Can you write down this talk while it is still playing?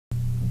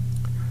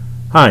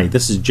Hi,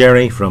 this is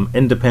Jerry from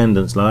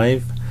Independence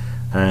Live.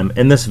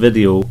 In this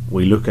video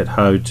we look at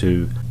how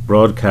to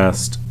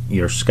broadcast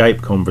your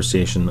Skype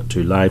conversation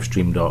to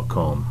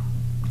livestream.com.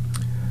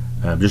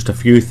 Just a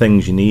few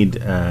things you need.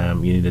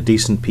 You need a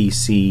decent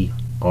PC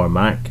or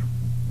Mac.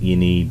 You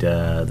need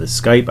the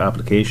Skype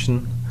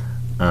application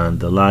and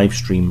the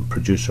Livestream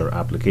Producer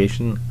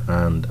application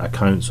and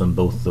accounts on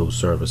both those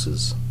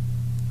services.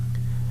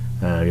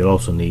 You'll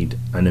also need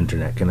an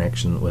internet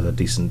connection with a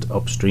decent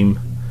upstream,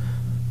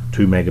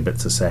 2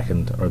 megabits a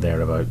second or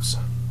thereabouts.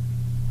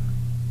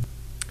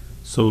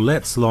 So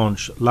let's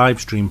launch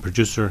Livestream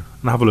Producer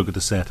and have a look at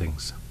the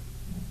settings.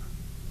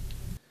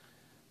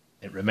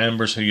 It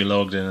remembers who you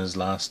logged in as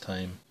last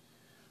time,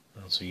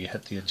 so you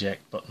hit the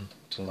eject button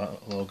to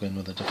log in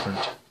with a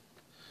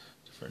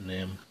different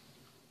name.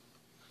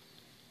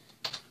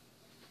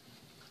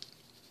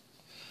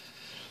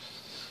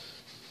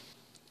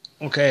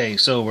 Okay,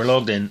 so we're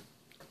logged in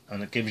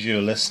and it gives you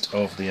a list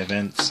of the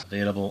events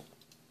available.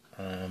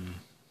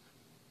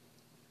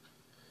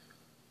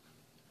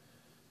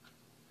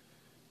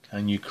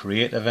 Can you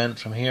create event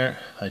from here?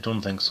 I don't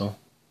think so.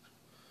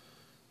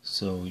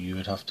 So you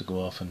would have to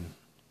go off and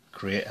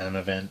create an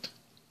event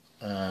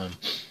on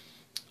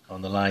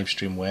the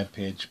Livestream web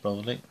page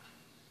probably,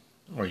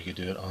 or you could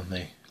do it on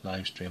the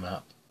Livestream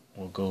app.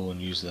 We'll go and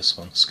use this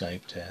one,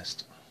 Skype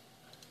test.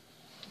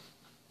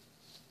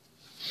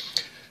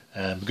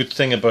 The good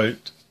thing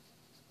about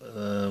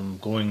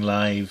going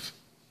live,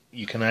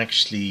 you can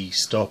actually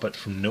stop it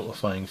from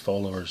notifying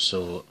followers,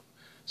 so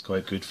it's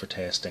quite good for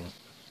testing.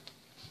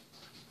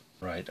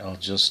 Right, I'll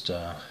just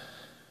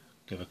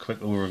give a quick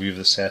overview of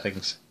the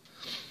settings.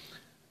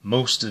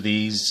 Most of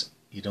these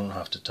you don't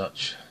have to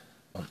touch.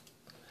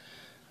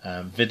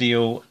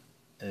 Video,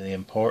 the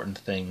important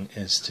thing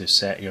is to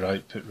set your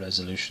output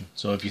resolution.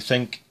 So if you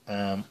think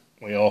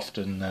we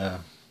often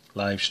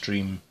live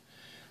stream,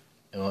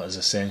 is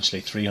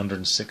essentially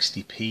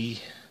 360p,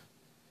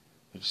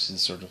 which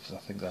is sort of, I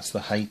think that's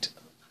the height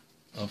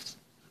of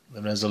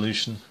the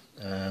resolution.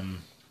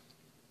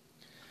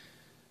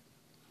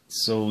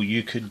 So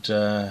you could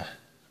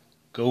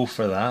go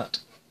for that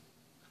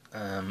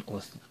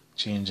with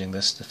changing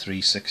this to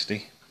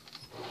 360,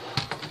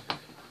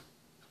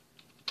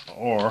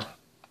 or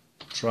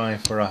try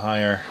for a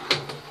higher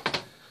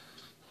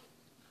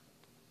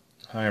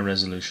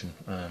resolution,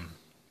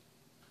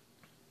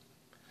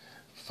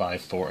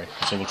 540.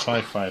 So we'll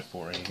try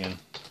 540 again.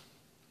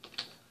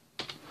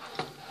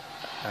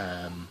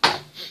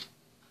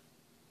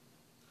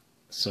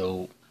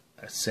 So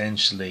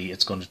essentially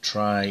it's going to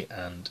try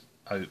and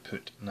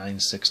output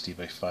 960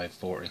 by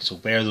 540. So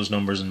bear those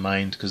numbers in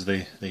mind, because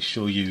they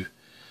show you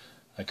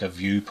like a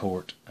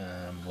viewport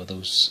with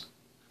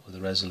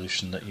the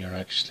resolution that you're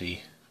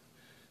actually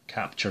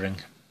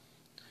capturing.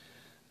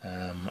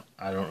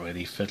 I don't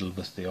really fiddle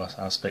with the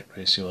aspect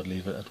ratio. I'd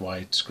leave it at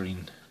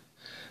widescreen.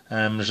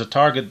 There's a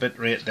target bit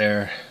rate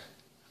there.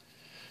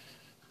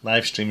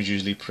 Livestream is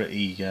usually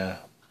pretty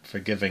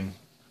forgiving.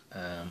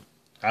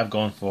 I've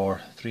gone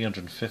for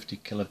 350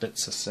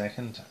 kilobits a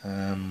second.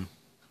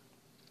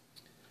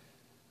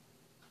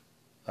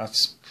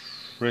 That's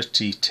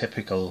pretty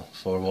typical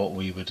for what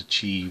we would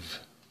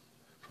achieve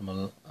from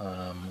a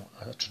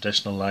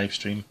traditional live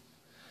stream.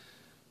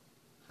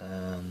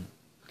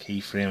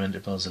 Keyframe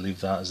intervals, I'll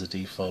leave that as a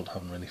default,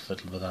 haven't really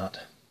fiddled with that.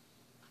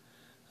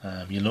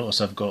 You'll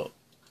notice I've got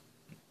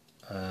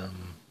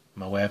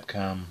my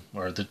webcam,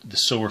 or the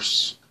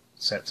source,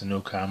 set to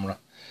no camera.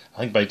 I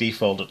think by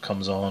default it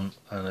comes on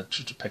and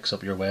it picks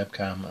up your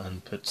webcam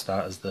and puts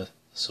that as the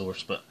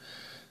source, but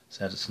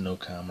set it to no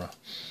camera.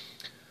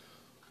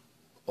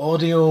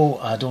 Audio,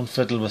 I don't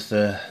fiddle with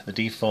the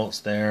defaults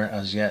there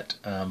as yet,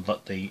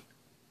 but the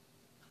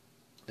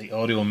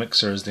audio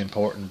mixer is the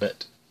important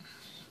bit.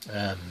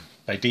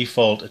 By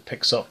default it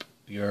picks up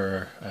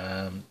your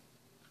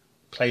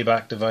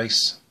playback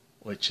device,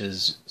 which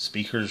is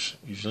speakers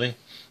usually,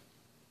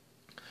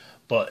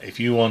 but if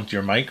you want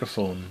your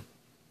microphone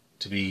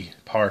to be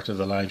part of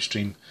the live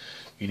stream,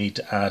 you need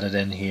to add it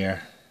in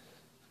here,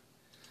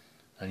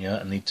 and you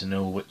need to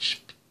know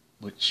which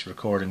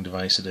recording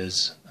device it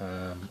is.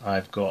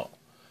 I've got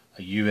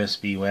a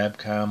USB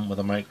webcam with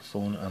a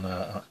microphone and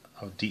a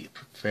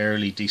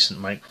fairly decent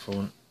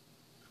microphone.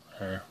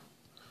 Can't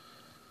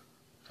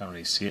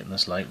really see it in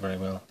this light very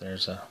well.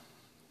 There's a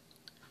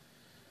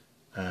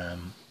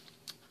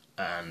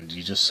and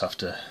you just have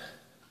to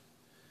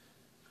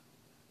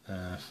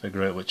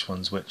figure out which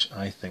one's which.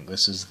 I think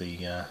this is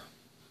the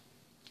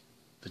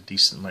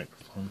decent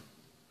microphone.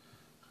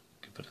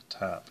 Give it a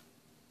tap.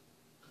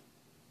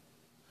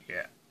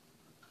 Yeah.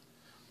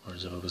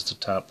 Whereas if I was to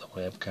tap the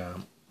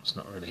webcam, it's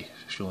not really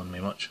showing me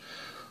much.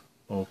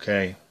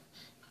 Okay.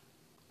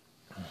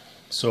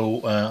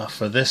 So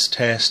for this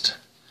test,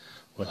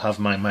 we'll have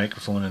my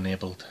microphone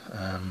enabled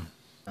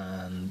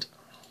and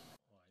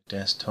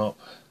desktop.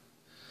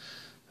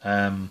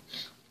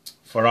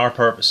 For our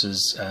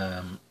purposes,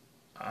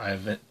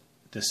 I've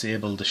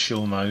disabled the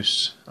show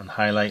mouse and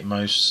highlight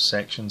mouse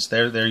sections.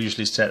 They're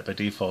usually set by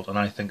default, and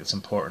I think it's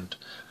important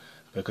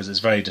because it's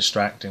very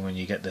distracting when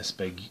you get this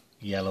big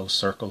yellow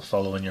circle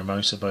following your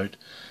mouse about.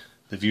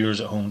 The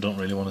viewers at home don't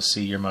really want to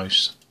see your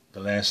mouse. The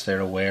less they're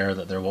aware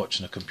that they're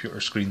watching a computer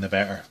screen, the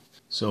better.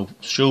 So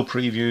show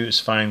preview is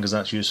fine because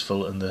that's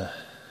useful in the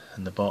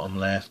bottom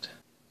left.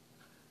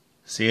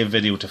 Save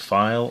video to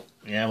file.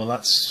 Yeah, well,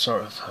 that's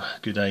sort of a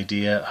good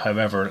idea.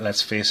 However,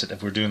 let's face it,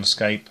 if we're doing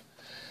Skype,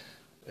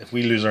 if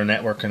we lose our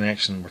network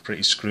connection, we're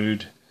pretty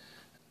screwed.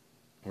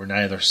 We're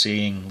neither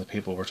seeing the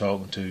people we're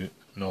talking to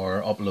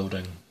nor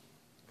uploading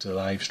to the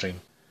live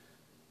stream.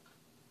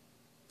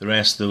 The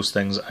rest of those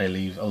things I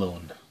leave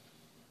alone.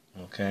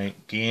 Okay,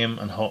 game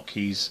and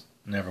hotkeys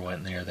never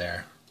went near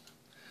there.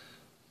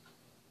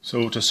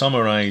 So to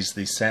summarize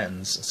these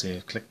settings,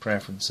 say click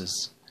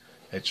preferences,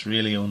 it's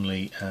really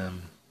only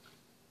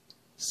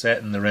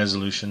setting the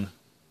resolution,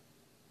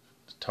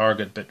 the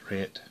target bit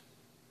rate,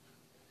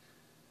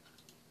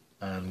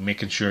 and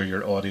making sure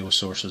your audio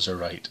sources are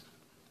right,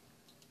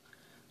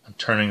 and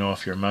turning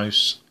off your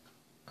mouse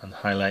and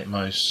highlight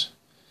mouse.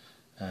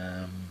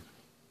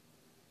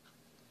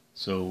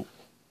 So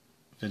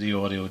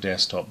video, audio,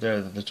 desktop,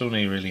 there's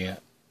only really a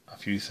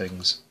few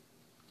things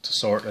to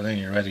sort, and then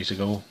you're ready to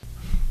go.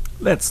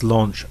 Let's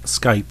launch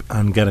Skype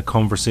and get a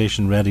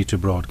conversation ready to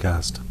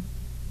broadcast.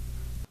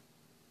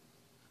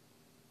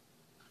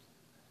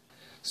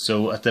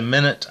 So at the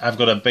minute I've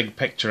got a big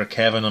picture of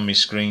Kevin on my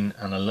screen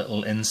and a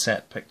little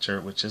inset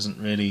picture, which isn't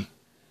really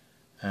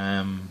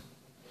the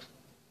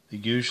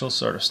usual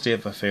sort of state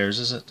of affairs,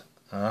 is it?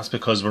 That's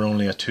because we're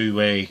only a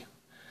two-way.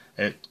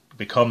 It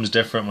becomes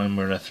different when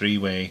we're a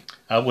three-way.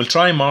 We'll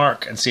try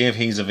Mark and see if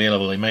he's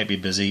available. He might be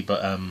busy,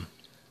 but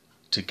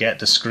to get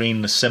the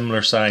screen the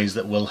similar size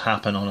that will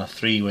happen on a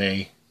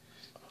three-way.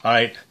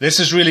 Alright, this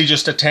is really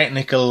just a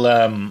technical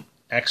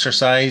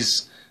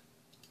exercise,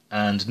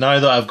 and now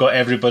that I've got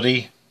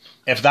everybody,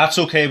 if that's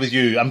okay with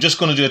you, I'm just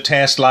going to do a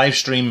test live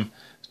stream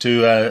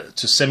to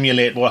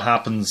simulate what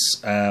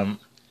happens.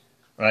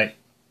 Right,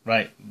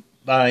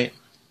 bye.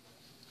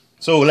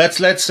 So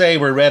let's say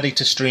we're ready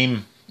to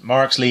stream.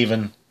 Mark's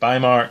leaving. Bye,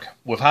 Mark.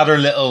 We've had our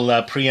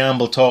little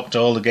preamble talk to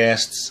all the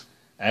guests.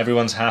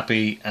 Everyone's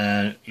happy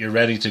and you're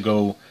ready to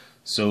go.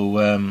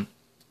 So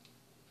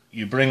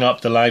you bring up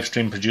the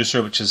Livestream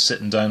Producer, which is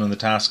sitting down on the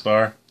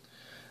taskbar,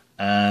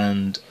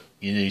 and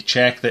you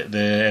check that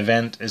the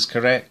event is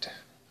correct,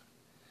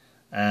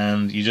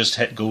 and you just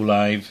hit go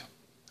live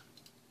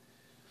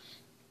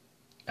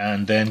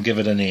and then give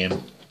it a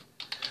name.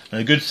 Now,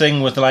 the good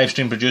thing with the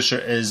Livestream Producer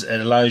is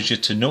it allows you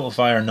to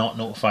notify or not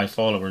notify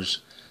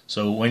followers.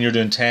 So when you're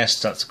doing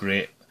tests, that's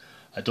great.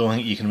 I don't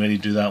think you can really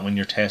do that when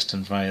you're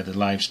testing via the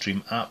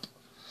Livestream app.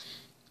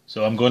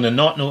 So I'm going to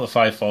not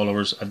notify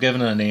followers. I've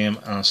given it a name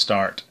and a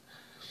start.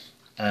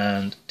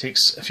 And it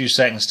takes a few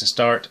seconds to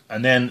start.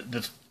 And then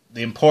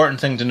the important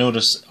thing to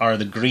notice are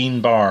the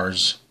green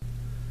bars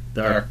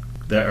that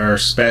are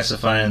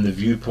specifying the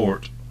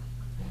viewport.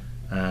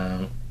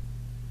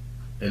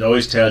 It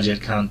always tells you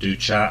it can't do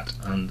chat,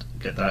 and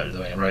get that out of the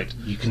way. Right,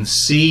 you can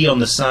see on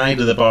the side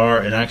of the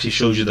bar it actually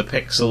shows you the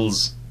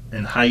pixels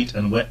in height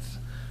and width.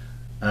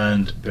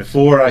 And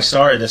before I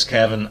started this,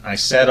 Kevin, I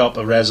set up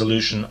a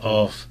resolution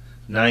of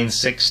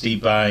 960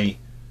 by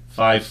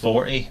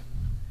 540.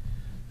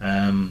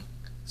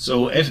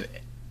 So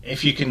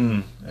if you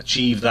can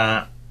achieve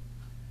that,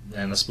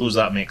 then I suppose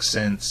that makes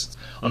sense.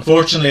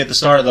 Unfortunately, at the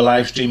start of the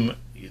live stream,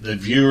 the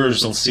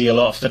viewers will see a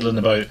lot of fiddling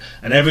about,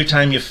 and every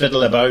time you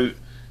fiddle about,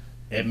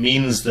 it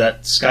means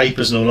that Skype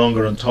is no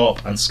longer on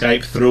top, and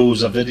Skype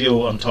throws a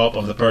video on top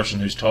of the person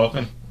who's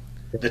talking.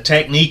 The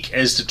technique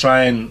is to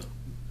try and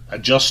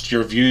adjust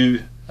your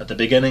view at the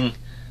beginning,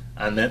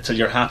 and then till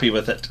you're happy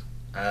with it,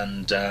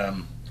 and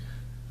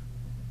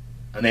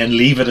then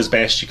leave it as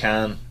best you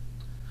can.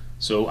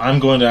 So I'm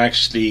going to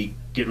actually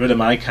get rid of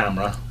my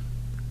camera,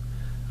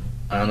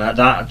 and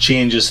that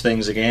changes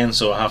things again,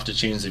 so I have to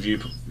change the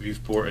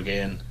viewport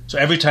again. So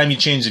every time you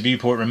change the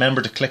viewport,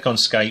 remember to click on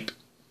Skype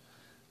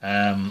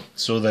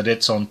so that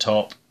it's on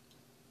top.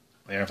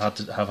 There,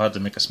 I've had to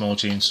make a small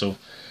change, so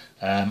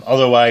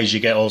otherwise you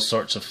get all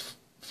sorts of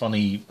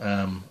funny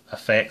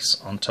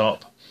effects on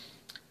top.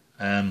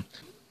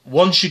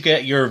 Once you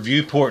get your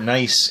viewport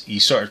nice, you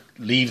sort of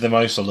leave the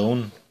mouse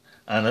alone,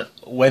 and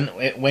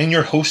when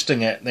you're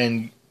hosting it,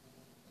 then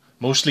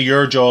mostly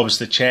your job is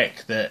to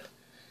check that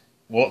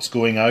what's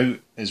going out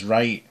is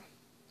right.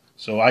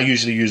 So I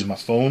usually use my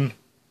phone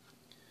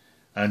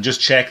and just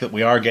check that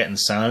we are getting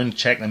sound,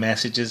 check the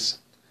messages.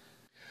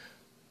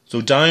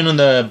 So down on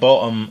the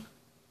bottom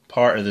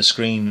part of the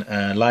screen,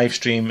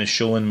 Livestream is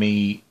showing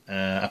me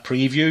a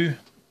preview,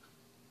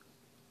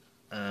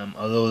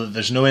 although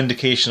there's no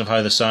indication of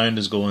how the sound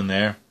is going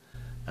there.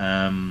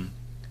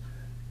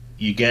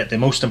 You get the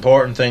most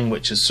important thing,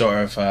 which is sort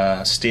of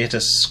a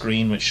status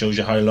screen which shows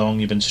you how long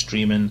you've been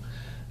streaming,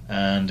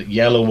 and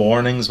yellow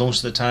warnings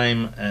most of the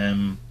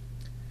time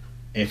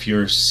if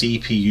your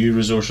CPU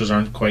resources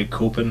aren't quite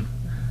coping.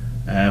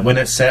 When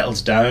it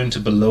settles down to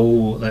below,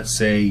 let's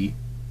say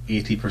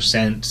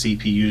 80%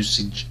 CPU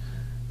usage,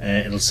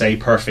 it'll say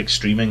perfect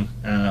streaming.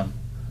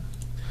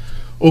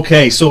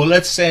 Okay, so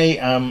let's say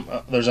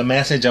there's a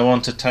message I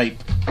want to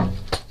type.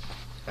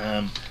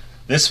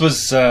 This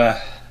was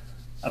a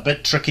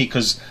bit tricky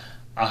because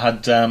I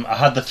had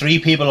the three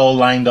people all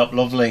lined up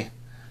lovely,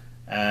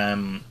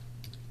 and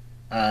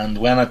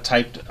when I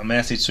typed a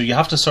message, so you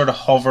have to sort of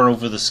hover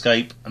over the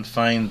Skype and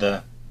find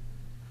the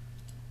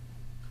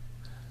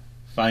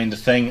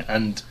thing,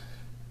 and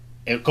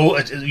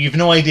you've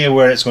no idea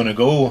where it's going to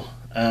go.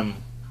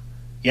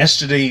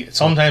 Yesterday,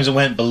 sometimes it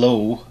went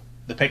below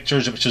the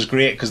pictures, which was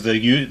great because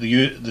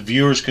the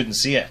viewers couldn't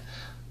see it.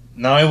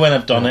 Now when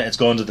I've done it, it's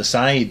gone to the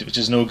side, which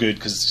is no good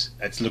because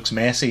it looks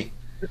messy.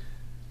 Do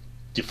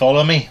you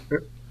follow me?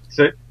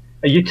 So,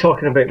 are you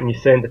talking about when you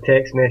send a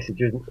text message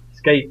using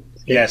Skype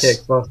yes.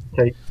 text last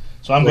type?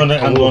 So I'm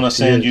going to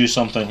send you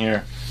something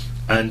here,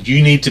 and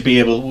you need to be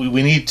able.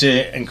 We need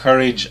to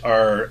encourage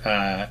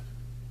our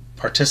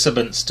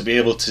participants to be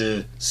able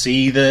to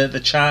see the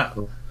chat,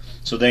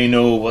 so they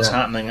know what's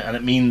happening. And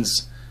it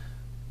means,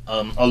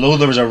 although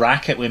there was a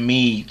racket with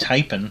me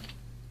typing,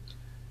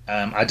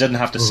 I didn't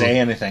have to say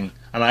anything,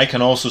 and I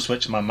can also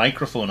switch my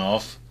microphone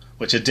off,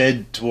 which I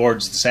did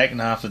towards the second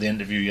half of the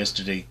interview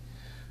yesterday,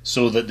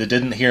 so that they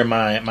didn't hear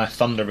my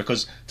thunder,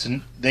 because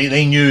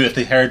they knew if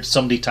they heard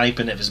somebody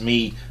typing it was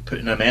me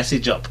putting a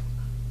message up,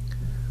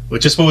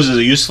 which I suppose is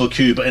a useful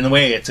cue, but in a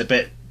way it's a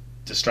bit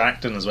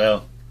distracting as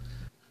well.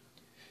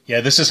 Yeah,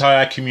 this is how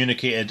I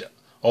communicated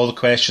all the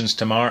questions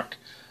to Mark,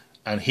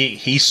 and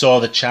he saw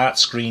the chat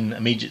screen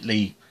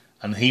immediately,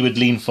 and he would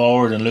lean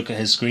forward and look at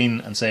his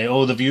screen and say,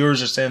 oh, the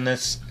viewers are saying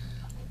this.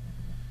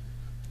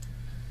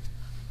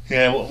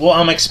 Yeah, what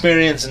I'm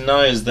experiencing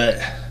now is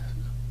that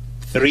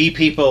 3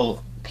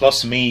 people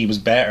plus me was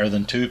better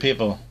than 2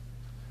 people,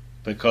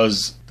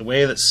 because the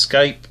way that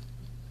Skype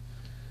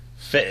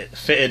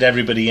fitted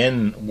everybody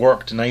in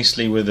worked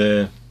nicely with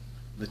the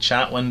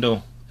chat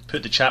window.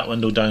 Put the chat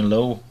window down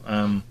low.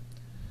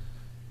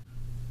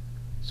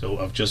 So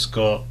I've just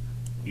got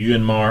you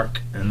and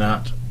Mark and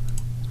that.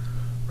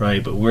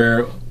 Right, but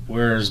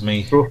where's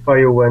me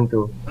profile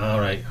window?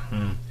 Alright.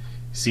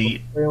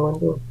 See, profile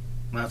window.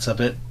 That's a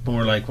bit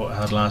more like what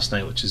I had last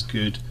night, which is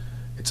good.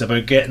 It's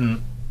about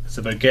getting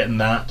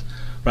that.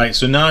 Right,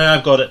 so now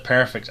I've got it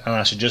perfect, and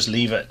I should just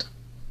leave it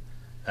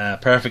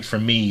perfect for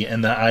me,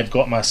 in that I've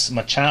got my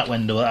chat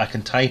window that I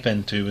can type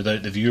into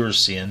without the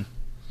viewers seeing,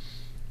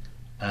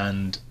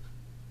 and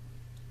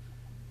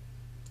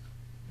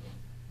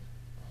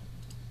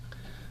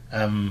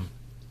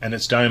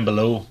it's down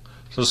below.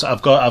 So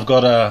I've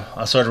got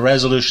a sort of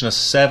resolution of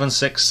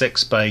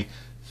 766 by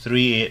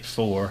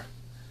 384.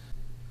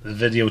 The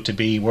video to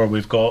be where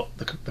we've got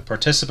the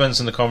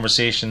participants in the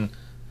conversation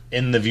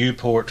in the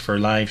viewport for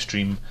live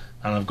stream,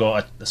 and I've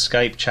got the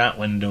Skype chat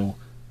window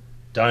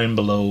down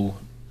below,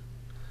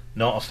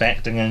 not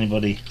affecting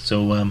anybody,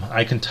 so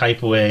I can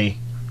type away.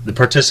 The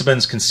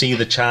participants can see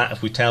the chat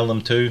if we tell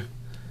them to,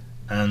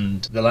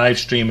 and the live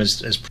stream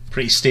is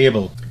pretty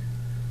stable.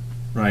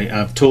 Right,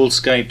 I've told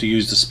Skype to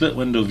use the split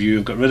window view.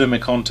 I've got rid of my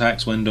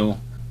contacts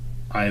window.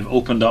 I've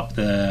opened up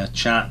the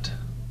chat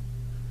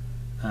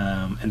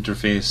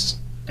interface.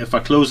 If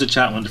I close the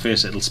chat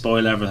interface, it'll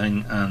spoil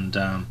everything, and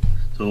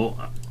so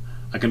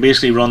I can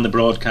basically run the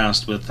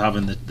broadcast with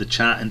having the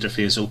chat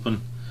interface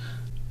open.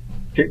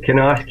 Can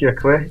I ask you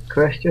a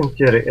question,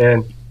 Jerry?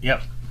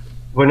 Yep.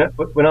 When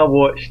I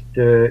watched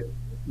the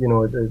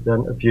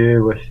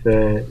interview with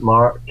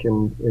Mark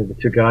and the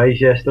 2 guys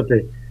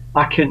yesterday,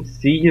 I couldn't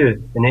see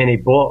you in any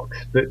box,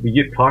 but were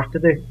you part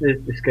of the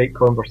Skype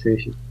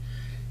conversation?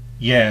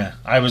 Yeah,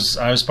 I was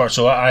part.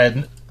 So I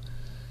had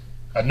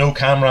no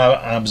camera.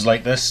 I was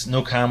like this,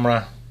 no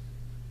camera.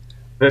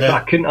 But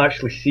I couldn't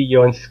actually see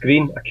you on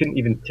screen. I couldn't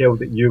even tell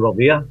that you were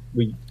there.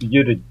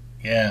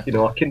 Yeah.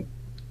 I couldn't.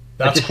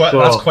 That's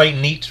quite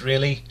neat,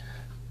 really.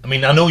 I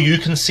mean, I know you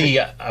can see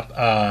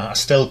a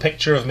still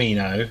picture of me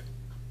now.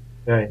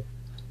 Right.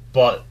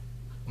 But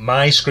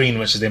my screen,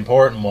 which is the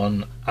important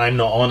one, I'm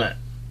not on it.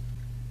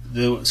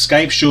 The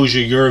Skype shows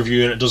you your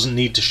view, and it doesn't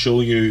need to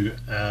show you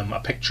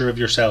a picture of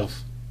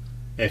yourself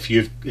if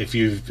you've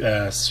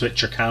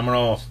switched your camera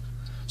off.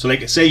 So,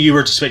 like, say you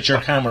were to switch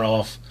your camera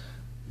off,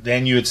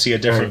 then you would see a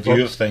different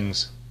view of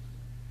things.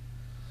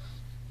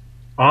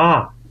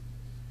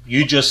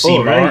 You just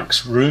see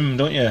Mark's room,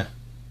 don't you?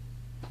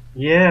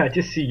 Yeah, I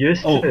just see you.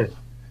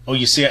 Oh,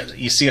 you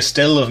see a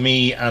still of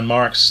me and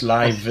Mark's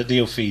live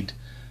video feed.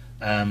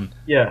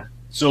 Yeah.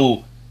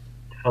 So.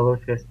 Hello,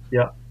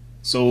 yeah.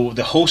 So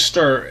the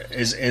hoster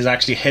is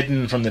actually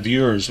hidden from the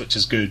viewers, which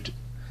is good.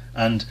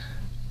 And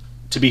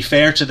to be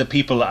fair to the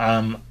people,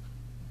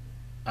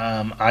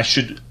 I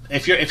should,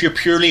 if you're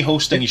purely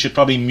hosting, you should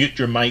probably mute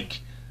your mic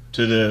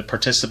to the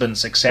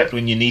participants, except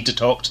when you need to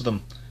talk to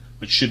them,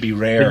 which should be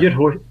rare.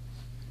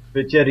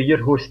 But Jerry,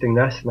 you're hosting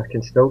this, and I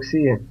can still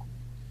see you.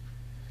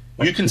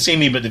 You can see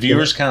me, but the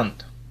viewers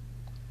can't,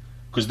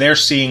 because they're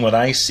seeing what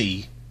I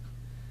see,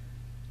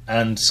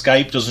 and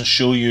Skype doesn't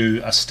show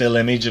you a still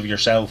image of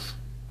yourself.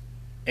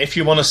 If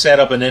you want to set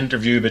up an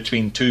interview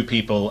between 2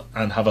 people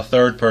and have a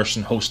third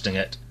person hosting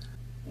it,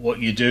 what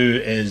you do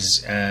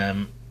is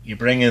you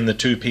bring in the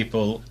 2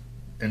 people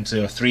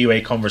into a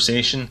three-way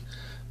conversation.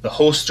 The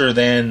hoster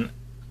then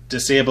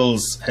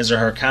disables his or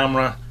her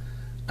camera,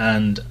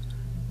 and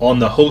on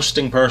the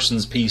hosting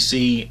person's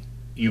PC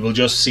you will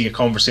just see a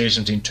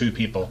conversation between two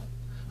people,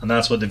 and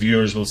that's what the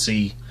viewers will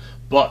see.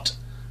 But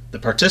the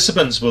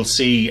participants will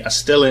see a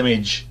still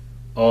image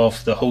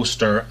of the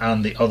hoster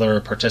and the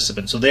other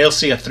participant, so they'll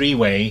see a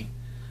three-way,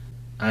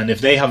 and if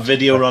they have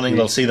video running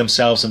they'll see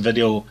themselves in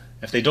video.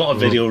 If they don't have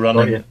video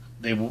running,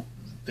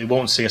 they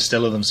won't see a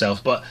still of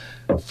themselves. But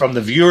from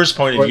the viewer's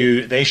point of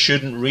view, they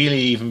shouldn't really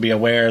even be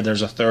aware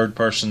there's a third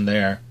person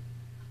there.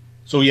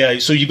 So yeah,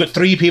 so you've got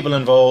three people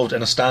involved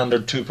in a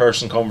standard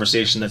two-person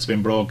conversation that's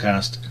been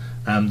broadcast.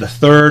 The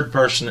third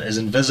person is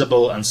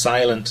invisible and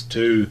silent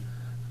to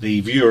the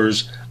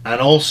viewers,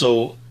 and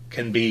also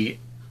can be,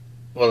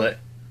 well,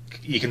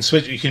 you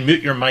can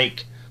mute your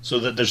mic so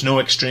that there's no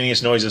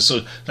extraneous noises.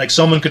 So like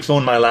someone could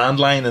phone my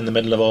landline in the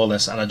middle of all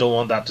this, and I don't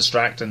want that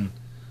distracting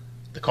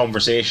the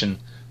conversation.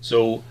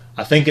 So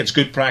I think it's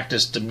good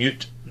practice to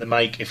mute the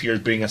mic if you're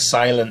being a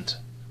silent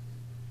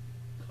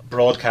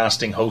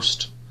broadcasting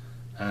host.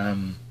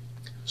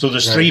 So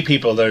there's three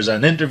people. There's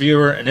an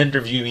interviewer, an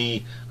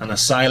interviewee, and a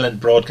silent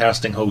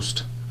broadcasting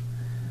host.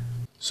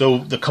 So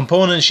the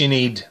components you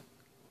need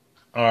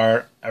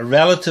are a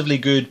relatively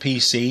good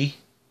PC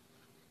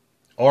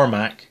or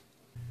Mac.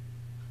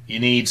 You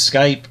need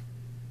Skype,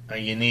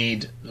 and you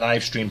need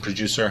Livestream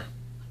Producer,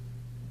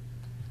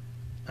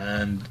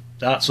 and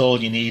that's all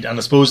you need. And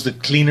I suppose the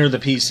cleaner the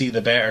PC,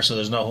 the better. So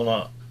there's not a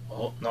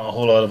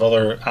whole lot of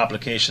other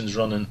applications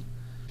running.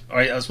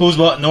 Alright, I suppose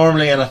what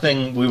normally in a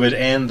thing we would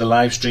end the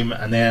live stream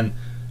and then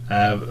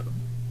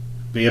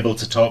be able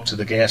to talk to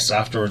the guests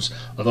afterwards,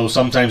 although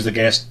sometimes the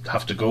guests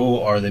have to go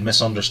or they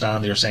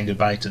misunderstand you're saying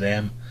goodbye to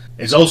them.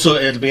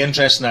 It'll be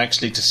interesting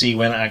actually to see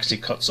when it actually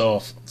cuts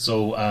off.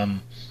 So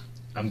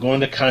I'm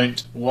going to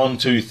count 1,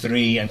 2,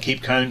 3 and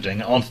keep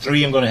counting. On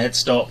 3 I'm going to hit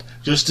stop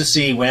just to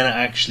see when it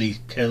actually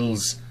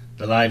kills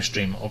the live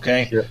stream.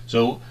 Okay? Sure.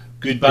 So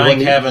goodbye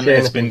Kevin,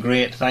 it's been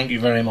great, thank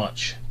you very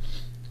much.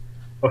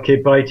 Okay,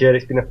 bye Jerry,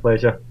 it's been a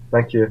pleasure.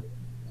 Thank you.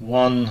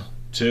 1,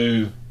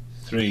 2,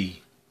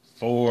 3,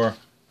 4,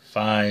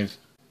 5,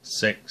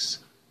 6,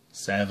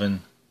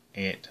 7,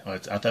 8. I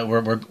thought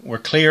we're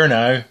clear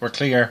now. We're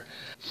clear.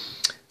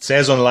 It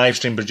says on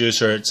Livestream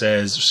Producer, it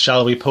says,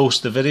 shall we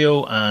post the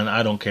video? And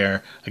I don't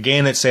care.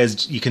 Again, it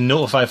says you can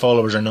notify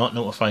followers or not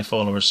notify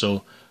followers,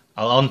 so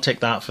I'll untick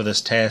that for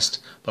this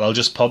test, but I'll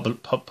just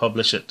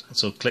publish it.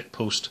 So click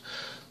post.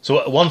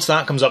 So once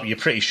that comes up, you're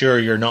pretty sure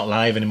you're not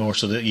live anymore,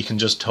 so that you can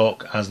just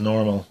talk as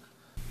normal.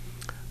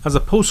 As a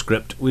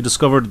postscript, we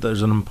discovered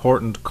there's an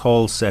important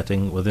call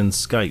setting within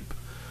Skype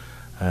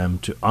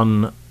to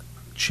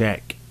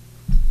uncheck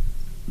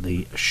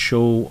the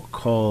show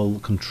call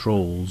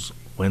controls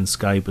when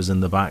Skype is in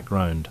the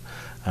background,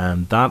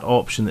 and that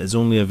option is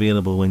only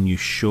available when you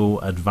show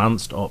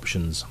advanced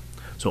options.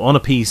 So on a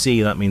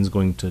PC that means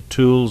going to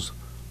Tools,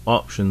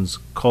 Options,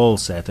 Call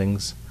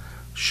Settings,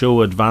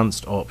 Show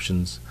Advanced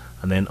Options,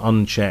 and then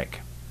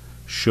uncheck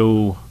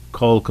Show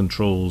Call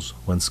Controls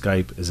when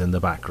Skype is in the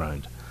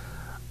background.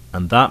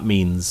 And that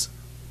means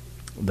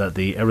that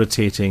the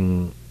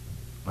irritating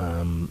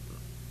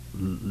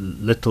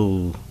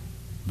little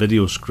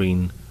video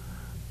screen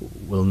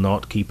will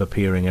not keep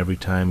appearing every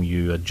time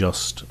you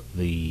adjust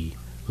the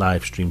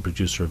Livestream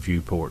Producer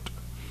viewport,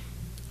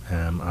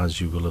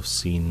 as you will have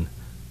seen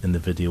in the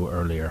video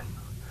earlier.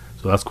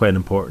 So that's quite an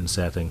important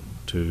setting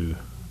to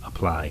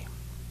apply.